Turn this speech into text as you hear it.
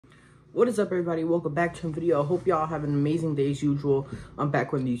What is up, everybody? Welcome back to a video. I hope y'all have an amazing day as usual. I'm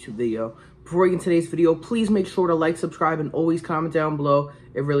back with a YouTube video. Before we get into today's video, please make sure to like, subscribe, and always comment down below.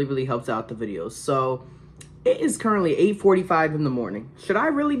 It really helps out the videos. So it is currently 8:45 in the morning. Should I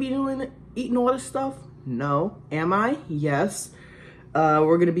really be eating all this stuff? No. Am I? Yes.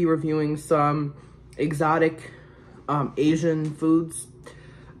 We're gonna be reviewing some exotic Asian foods.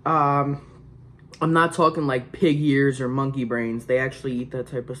 I'm not talking like pig ears or monkey brains. They actually eat that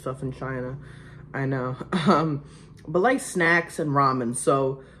type of stuff in China. I know. But like snacks and ramen.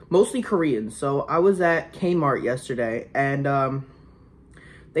 So mostly Korean. So I was at H Mart yesterday and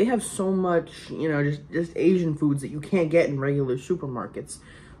they have so much, you know, just Asian foods that you can't get in regular supermarkets.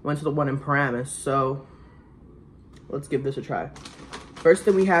 Went to the one in Paramus. So let's give this a try. First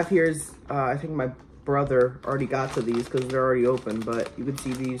thing we have here is, I think my brother already got to these because they're already open, but you can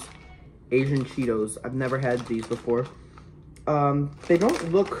see these Asian Cheetos. I've never had these before. They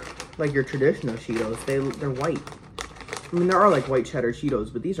don't look like your traditional Cheetos. They're white. I mean, there are like white cheddar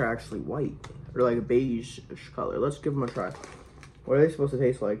Cheetos, but these are actually white. They're like a beige color. Let's give them a try. What are they supposed to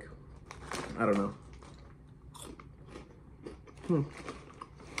taste like? I don't know.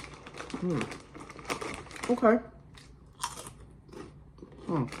 Okay.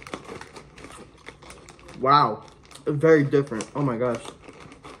 Wow. Very different. Oh my gosh.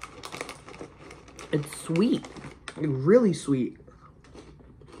 It's sweet. Like, really sweet.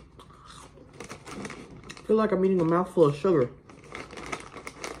 I feel like I'm eating a mouthful of sugar.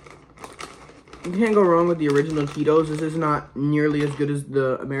 You can't go wrong with the original Cheetos. This is not nearly as good as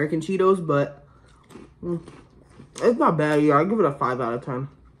the American Cheetos, but it's not bad. Yeah, I'll give it a 5 out of 10.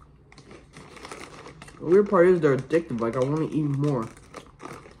 The weird part is they're addictive. Like, I want to eat more.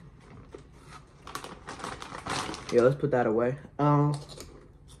 Yeah, let's put that away.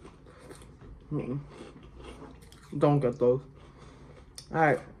 Don't get those.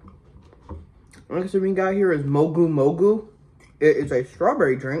 Alright. Next thing we got here is Mogu Mogu. It is a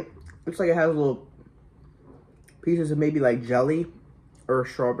strawberry drink. Looks like it has little pieces of maybe like jelly or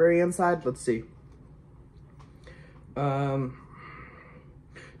strawberry inside. Let's see.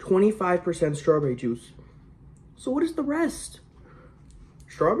 25% strawberry juice. So what is the rest?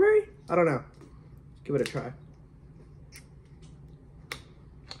 Strawberry? I don't know. Give it a try.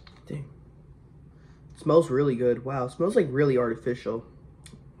 Dang. Smells really good. Wow, smells like really artificial.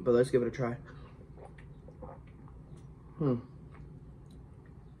 But let's give it a try.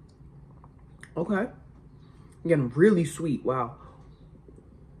 Okay. Again, really sweet. Wow.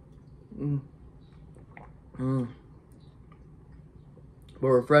 But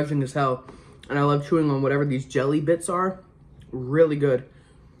refreshing as hell. And I love chewing on whatever these jelly bits are. Really good.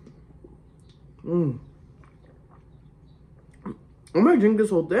 I'm gonna drink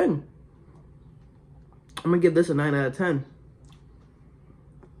this whole thing. I'm gonna give this a 9 out of 10.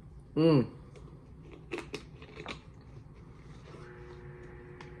 It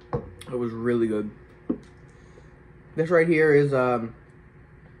was really good. This right here is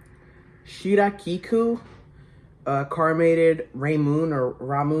Shirakiku carbonated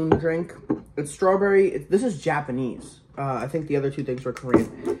ramen drink. It's strawberry. This is Japanese. I think the other two things were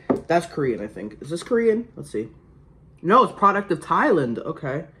Korean. That's Korean, I think. Is this Korean? Let's see. No, it's product of Thailand.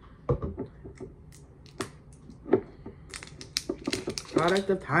 Okay. Product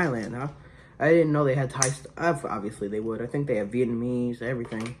of Thailand, huh? I didn't know they had Thai stuff. Obviously, they would. I think they have Vietnamese,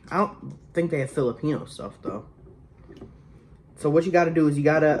 everything. I don't think they have Filipino stuff, though. So what you got to do is you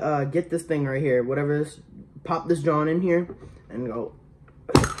got to get this thing right here. Whatever this, pop this John in here and go.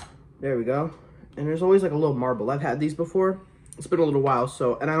 There we go. And there's always like a little marble. I've had these before. It's been a little while,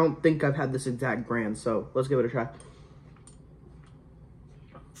 so, and I don't think I've had this exact brand, so let's give it a try.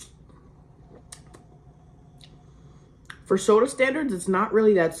 For soda standards, it's not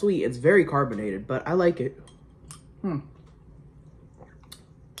really that sweet. It's very carbonated, but I like it.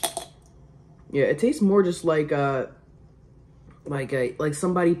 Yeah, it tastes more just like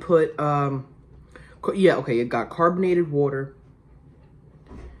somebody put yeah, okay, it got carbonated water,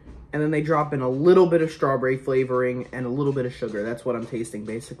 and then they drop in a little bit of strawberry flavoring and a little bit of sugar. That's what I'm tasting,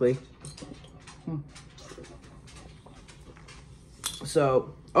 basically.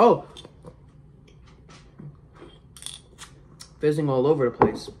 So, oh, fizzing all over the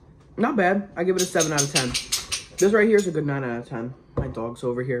place. Not bad. I give it a 7 out of 10. This right here is a good 9 out of 10. My dog's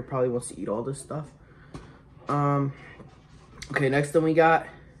over here. Probably wants to eat all this stuff. Okay, next thing we got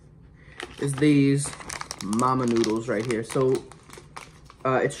is these mama noodles right here. So,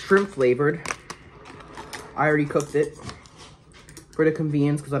 it's shrimp flavored. I already cooked it for the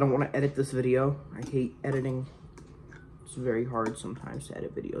convenience because I don't want to edit this video. I hate editing. It's very hard sometimes to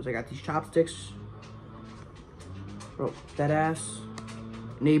edit videos. I got these chopsticks. Bro, that ass.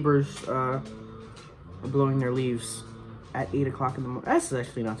 neighbors are blowing their leaves at 8 o'clock in the morning. That's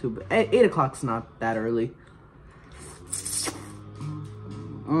actually not too bad. 8 o'clock's not that early.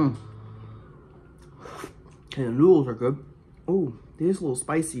 And the noodles are good. Ooh, these a little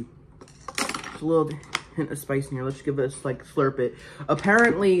spicy. Just a little hint of spice in here. Let's give this, like, slurp it.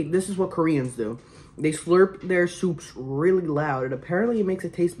 Apparently, this is what Koreans do. They slurp their soups really loud, and apparently it makes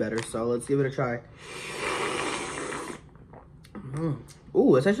it taste better. So let's give it a try.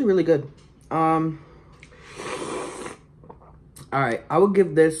 Ooh, it's actually really good. All right, I would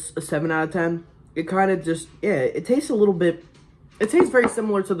give this a 7 out of 10. It kind of just, yeah, it tastes a little bit. It tastes very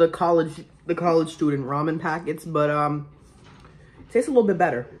similar to the college student ramen packets, but it tastes a little bit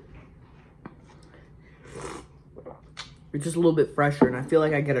better. It's just a little bit fresher, and I feel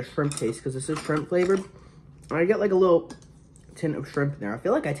like I get a shrimp taste because this is shrimp flavored. And I get like a little tint of shrimp in there. I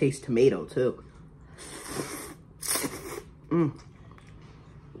feel like I taste tomato too.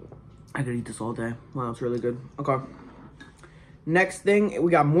 I could eat this all day. Wow, it's really good. Okay. Next thing,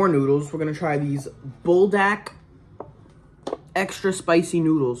 we got more noodles. We're gonna try these Buldak extra spicy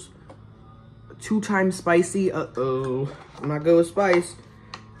noodles. 2 times spicy. Uh-oh. I'm not good with spice.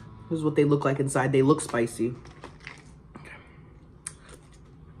 This is what they look like inside. They look spicy.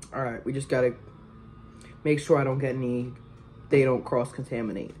 All right, we just gotta make sure I don't get any, they don't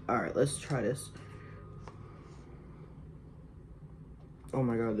cross-contaminate. All right, let's try this. Oh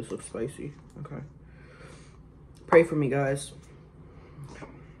my God, this looks spicy. Okay. Pray for me, guys.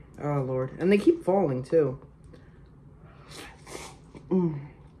 Oh, Lord. And they keep falling, too.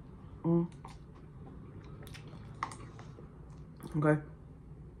 Okay.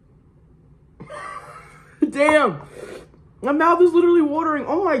 Damn! My mouth is literally watering.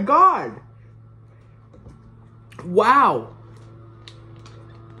 Oh my God. Wow.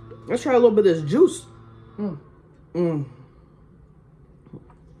 Let's try a little bit of this juice.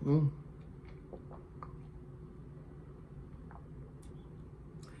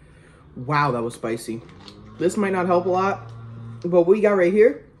 Wow, that was spicy. This might not help a lot, but what we got right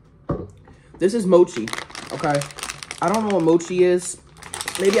here, this is mochi, okay? I don't know what mochi is.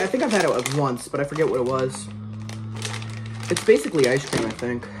 Maybe, I think I've had it like once, but I forget what it was. It's basically ice cream, I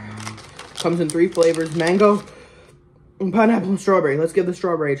think. Comes in 3 flavors, mango, and pineapple, and strawberry. Let's give the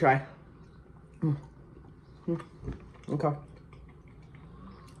strawberry a try. Okay.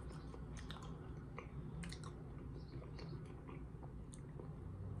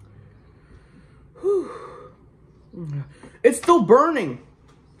 It's still burning.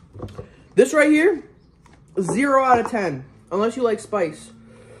 This right here, 0 out of 10. Unless you like spice.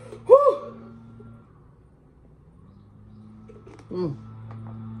 Whew.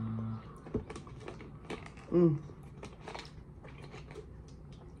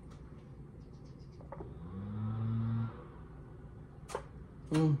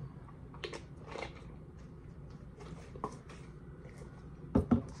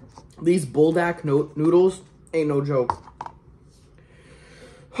 These Buldak noodles ain't no joke.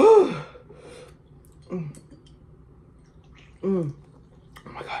 Oh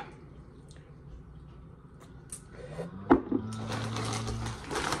my God.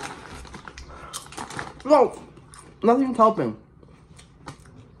 No, nothing's helping.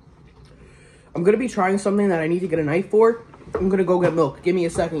 I'm gonna be trying something that I need to get a knife for. I'm gonna go get milk. Give me a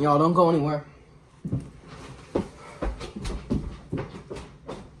second, y'all. Don't go anywhere.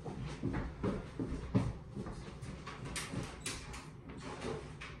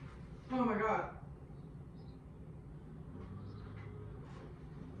 Oh my God.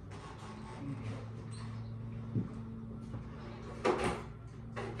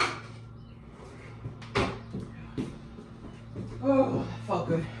 Oh, felt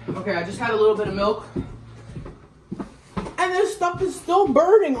good. Okay, I just had a little bit of milk. And this stuff is still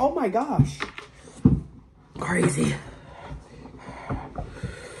burning. Oh my gosh. Crazy.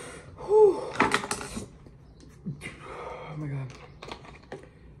 Whew. Oh my God.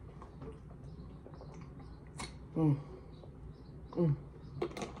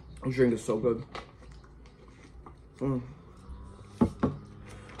 This drink is so good.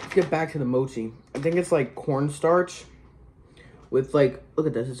 Let's get back to the mochi. I think it's like cornstarch with like, look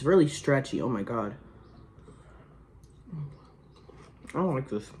at this. It's really stretchy. Oh my God. I don't like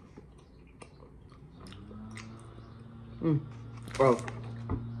this. Oh.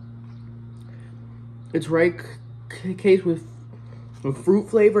 It's right case with fruit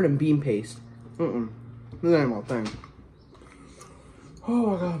flavored and bean paste. This ain't my thing. Oh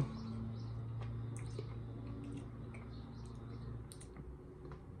my God.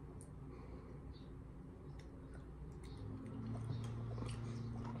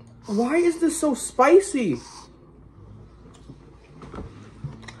 Why is this so spicy?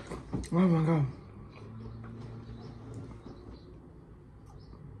 Oh my God.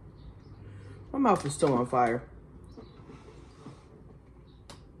 My mouth is still on fire.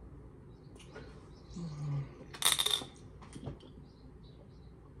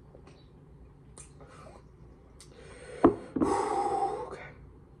 Okay.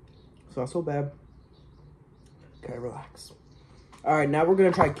 It's not so bad. Okay, relax. All right, now we're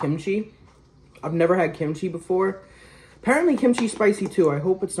gonna try kimchi. I've never had kimchi before. Apparently kimchi's spicy too. I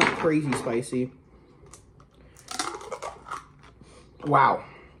hope it's not crazy spicy. Wow,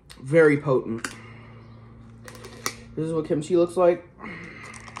 very potent. This is what kimchi looks like.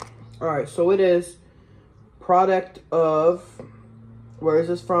 All right, so it is product of, where is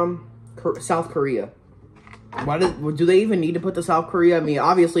this from? South Korea. Why do they even need to put the South Korea? I mean,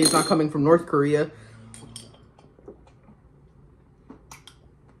 obviously it's not coming from North Korea.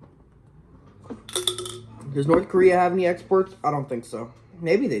 Does North Korea have any exports? I don't think so.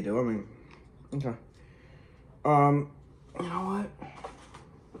 Maybe they do. I mean, okay. You know what?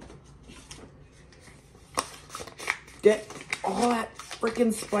 Get all that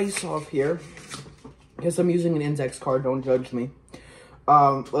freaking spice off here. I guess I'm using an index card. Don't judge me.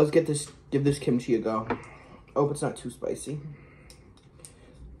 Let's give this kimchi a go. Hope it's not too spicy.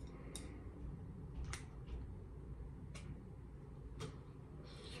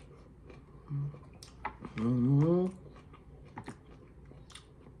 A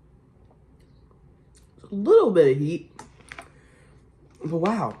little bit of heat, but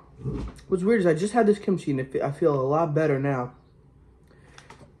wow. What's weird is I just had this kimchi and I feel a lot better now.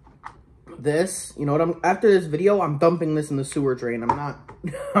 This, you know what, after this video, I'm dumping this in the sewer drain.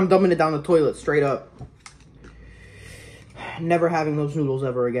 I'm dumping it down the toilet straight up. Never having those noodles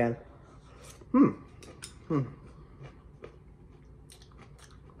ever again.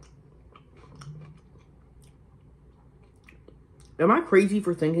 Am I crazy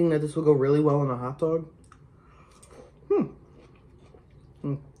for thinking that this will go really well on a hot dog?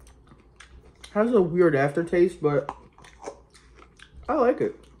 Has a weird aftertaste, but I like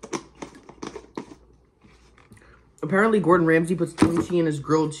it. Apparently, Gordon Ramsay puts kimchi in his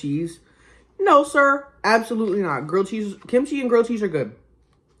grilled cheese. No, sir. Absolutely not. Grilled cheese, kimchi and grilled cheese are good,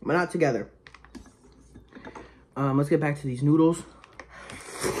 but not together. Let's get back to these noodles.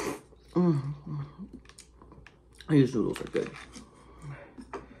 These noodles are good.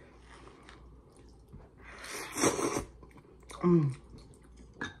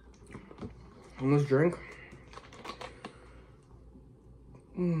 And let's drink.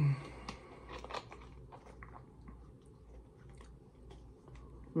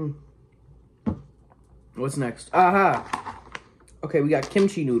 What's next? Aha! Okay, we got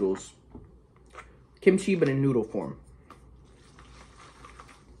kimchi noodles. Kimchi, but in noodle form.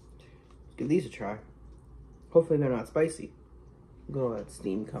 Give these a try. Hopefully they're not spicy. Look at all that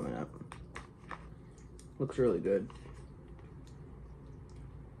steam coming up. Looks really good.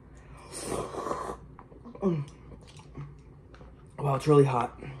 Wow, it's really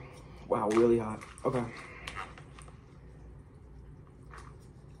hot. Wow, really hot. Okay.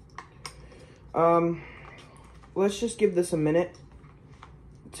 Let's just give this a minute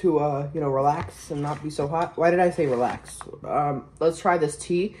to, you know, relax and not be so hot. Why did I say relax? Let's try this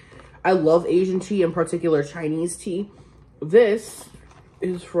tea. I love Asian tea, in particular Chinese tea. This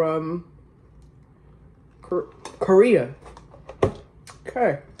is from Korea.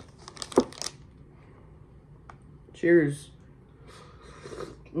 Okay. Cheers.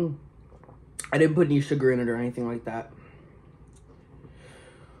 I didn't put any sugar in it or anything like that.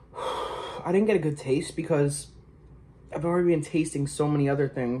 I didn't get a good taste because I've already been tasting so many other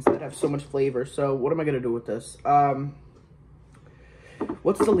things that have so much flavor. So what am I going to do with this?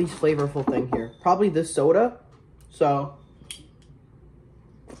 What's the least flavorful thing here? Probably this soda. So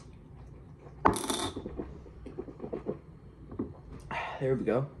there we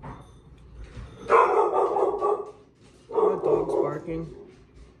go. The dog's barking.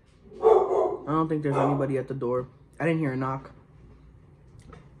 I don't think there's anybody at the door. I didn't hear a knock.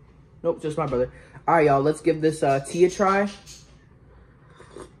 Nope, just my brother. All right, y'all, let's give this tea a try.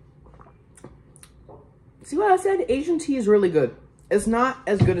 See what I said? Asian tea is really good. It's not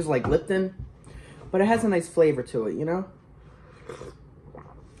as good as like Lipton, but it has a nice flavor to it, you know?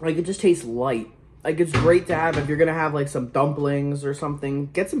 Like, it just tastes light. Like, it's great to have if you're gonna have like some dumplings or something.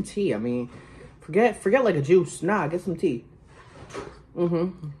 Get some tea. I mean, forget like a juice. Nah, get some tea.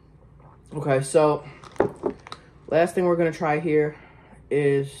 Okay, so last thing we're gonna try here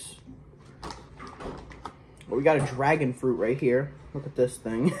is, well, we got a dragon fruit right here. Look at this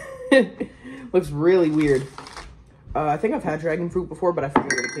thing. Looks really weird. I think I've had dragon fruit before, but I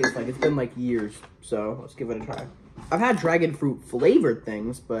forget what it tastes like. It's been like years, so let's give it a try. I've had dragon fruit flavored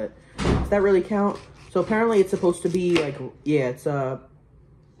things, but does that really count? So apparently it's supposed to be like, yeah, it's oh,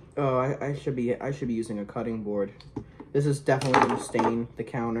 I should be using a cutting board. This is definitely gonna stain the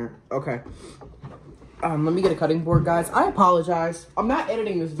counter. Okay. Let me get a cutting board, guys. I apologize. I'm not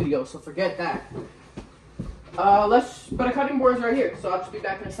editing this video, so forget that. But a cutting board is right here, so I'll just be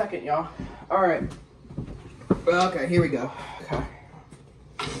back in a second, y'all. All right. Okay, here we go. Okay.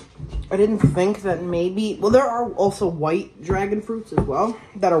 I didn't think that maybe, well, there are also white dragon fruits as well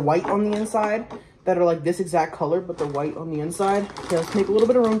that are white on the inside, that are like this exact color, but they're white on the inside. Okay, let's make a little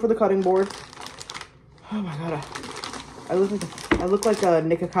bit of room for the cutting board. Oh my god, I look like a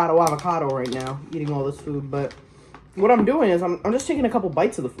Nikocado avocado right now, eating all this food. But what I'm doing is I'm just taking a couple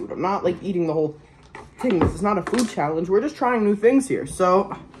bites of the food. I'm not like eating the whole thing. This is not a food challenge. We're just trying new things here.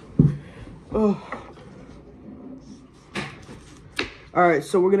 So, all right,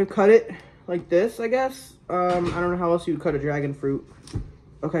 so we're gonna cut it like this, I guess. I don't know how else you would cut a dragon fruit.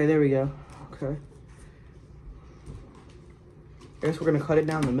 Okay, there we go. Okay. I guess we're gonna cut it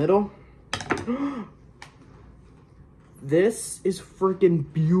down the middle. This is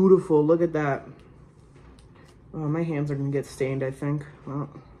freaking beautiful. Look at that. Oh, my hands are gonna get stained, I think. Oh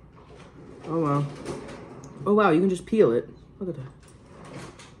well. Oh wow, you can just peel it. Look at that.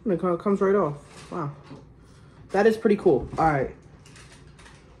 And it comes right off. Wow. That is pretty cool. All right.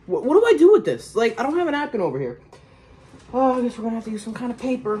 What do I do with this? Like, I don't have a napkin over here. Oh, I guess we're gonna have to use some kind of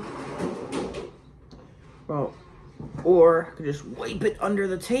paper. Well, or I could just wipe it under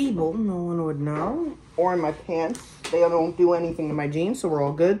the table. No one would know. Or in my pants. They don't do anything to my jeans, so we're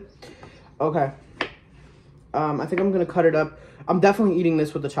all good. Okay. I think I'm gonna cut it up. I'm definitely eating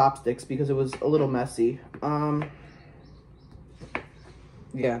this with the chopsticks because it was a little messy.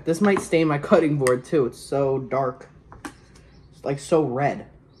 Yeah, this might stain my cutting board too. It's so dark. It's like so red.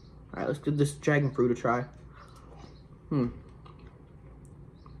 All right, let's give this dragon fruit a try.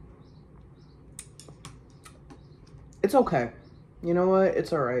 It's okay. You know what?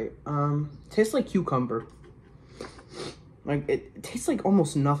 It's all right. Tastes like cucumber. Like, it tastes like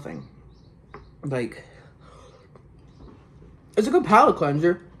almost nothing. Like, it's a good palate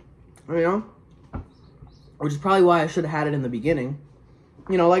cleanser, you know? Which is probably why I should have had it in the beginning.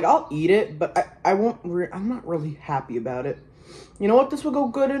 You know, like, I'll eat it, but I'm not really happy about it. You know what this would go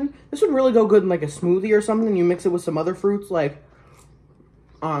good in? This would really go good in, like, a smoothie or something. You mix it with some other fruits, like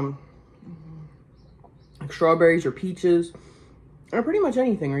strawberries or peaches. Or pretty much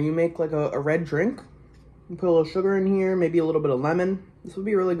anything. Or you make, like, a red drink. You put a little sugar in here, maybe a little bit of lemon. This would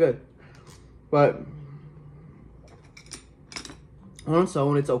be really good. But on its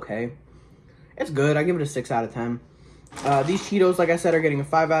own, it's okay. It's good. I give it a 6 out of 10. These Cheetos, like I said, are getting a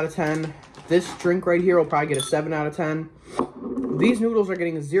 5 out of 10. This drink right here will probably get a 7 out of 10. These noodles are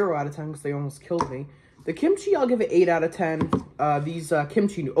getting a 0 out of 10 because they almost killed me. The kimchi, I'll give it 8 out of 10. These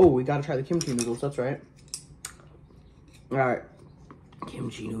kimchi, oh, we gotta try the kimchi noodles. That's right. All right,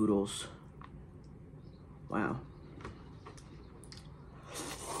 kimchi noodles. Wow.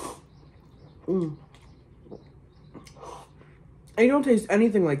 They don't taste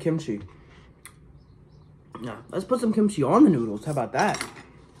anything like kimchi. Yeah, let's put some kimchi on the noodles. How about that?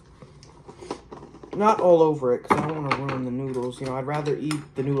 Not all over it, because I don't want to ruin the noodles. You know, I'd rather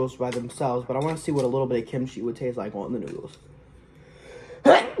eat the noodles by themselves, but I want to see what a little bit of kimchi would taste like on the noodles.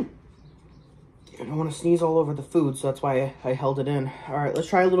 I don't want to sneeze all over the food, so that's why I held it in. All right, let's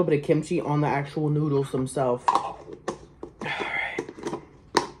try a little bit of kimchi on the actual noodles themselves. All right.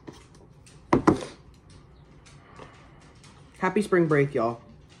 Happy spring break, y'all.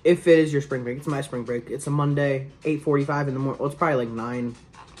 If it is your spring break. It's my spring break. It's a Monday, 8:45 in the morning. Well, it's probably like 9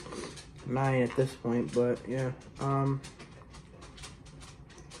 at this point, but yeah.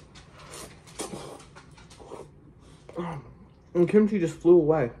 And kimchi just flew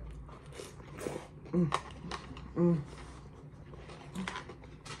away.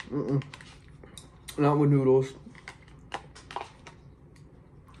 Not with noodles.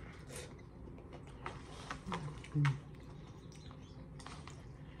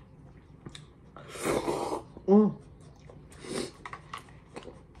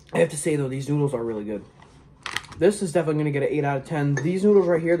 I have to say though, these noodles are really good. This is definitely gonna get an 8 out of 10. These noodles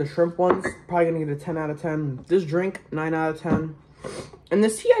right here, the shrimp ones, probably gonna get a 10 out of 10. This drink, 9 out of 10. And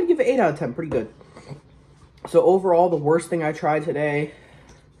this tea, I'd give it 8 out of 10, pretty good. So overall, the worst thing I tried today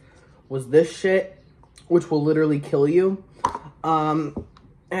was this shit, which will literally kill you. And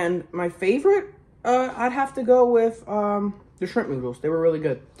my favorite, I'd have to go with the shrimp noodles. They were really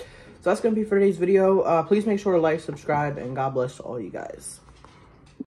good. So that's going to be for today's video. Please make sure to like, subscribe, and God bless all you guys.